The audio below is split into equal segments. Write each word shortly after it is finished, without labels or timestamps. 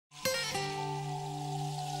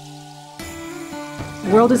The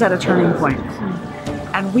world is at a turning point,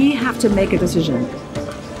 and we have to make a decision.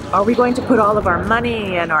 Are we going to put all of our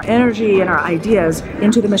money and our energy and our ideas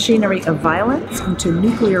into the machinery of violence, into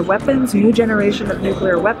nuclear weapons, new generation of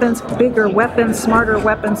nuclear weapons, bigger weapons, smarter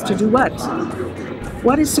weapons to do what?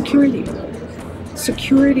 What is security?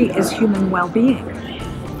 Security is human well-being.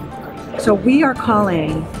 So we are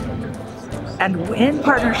calling, and in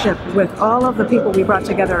partnership with all of the people we brought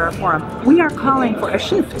together at our forum, we are calling for a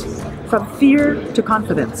shift from fear to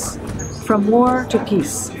confidence, from war to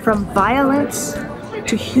peace, from violence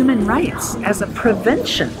to human rights as a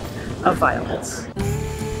prevention of violence.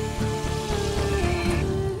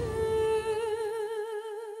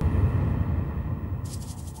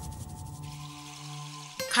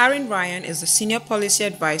 Karin Ryan is the Senior Policy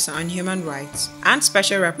Advisor on Human Rights and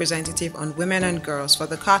Special Representative on Women and Girls for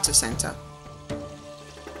the Carter Center.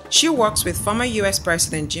 She works with former U.S.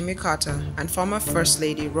 President Jimmy Carter and former First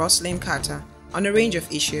Lady Rosalynn Carter on a range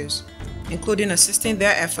of issues, including assisting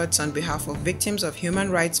their efforts on behalf of victims of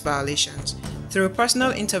human rights violations through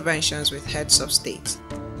personal interventions with heads of state.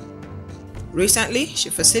 Recently, she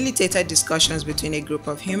facilitated discussions between a group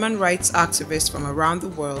of human rights activists from around the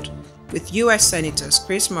world with U.S. Senators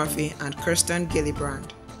Chris Murphy and Kirsten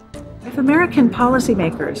Gillibrand. If American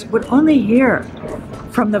policymakers would only hear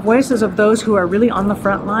from the voices of those who are really on the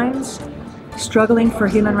front lines, struggling for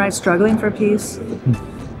human rights, struggling for peace,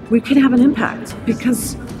 we could have an impact.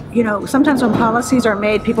 Because, you know, sometimes when policies are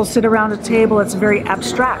made, people sit around a table, it's very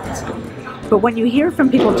abstract. But when you hear from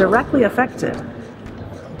people directly affected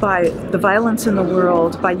by the violence in the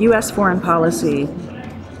world, by U.S. foreign policy,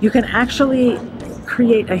 you can actually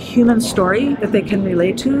create a human story that they can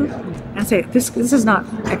relate to and say, this is not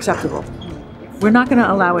acceptable. We're not going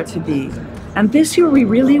to allow it to be. And this year we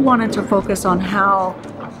really wanted to focus on how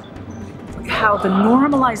the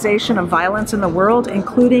normalization of violence in the world,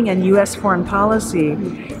 including in U.S. foreign policy,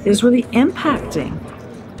 is really impacting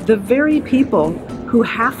the very people who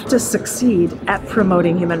have to succeed at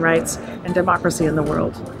promoting human rights and democracy in the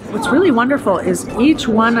world. What's really wonderful is each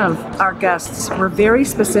one of our guests were very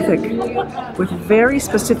specific, with very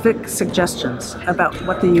specific suggestions about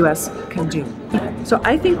what the U.S. can do. So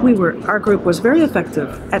I think our group was very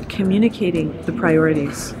effective at communicating the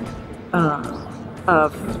priorities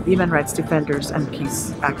of human rights defenders and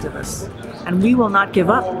peace activists. And we will not give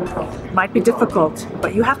up. It might be difficult,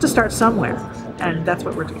 but you have to start somewhere, and that's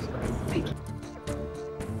what we're doing.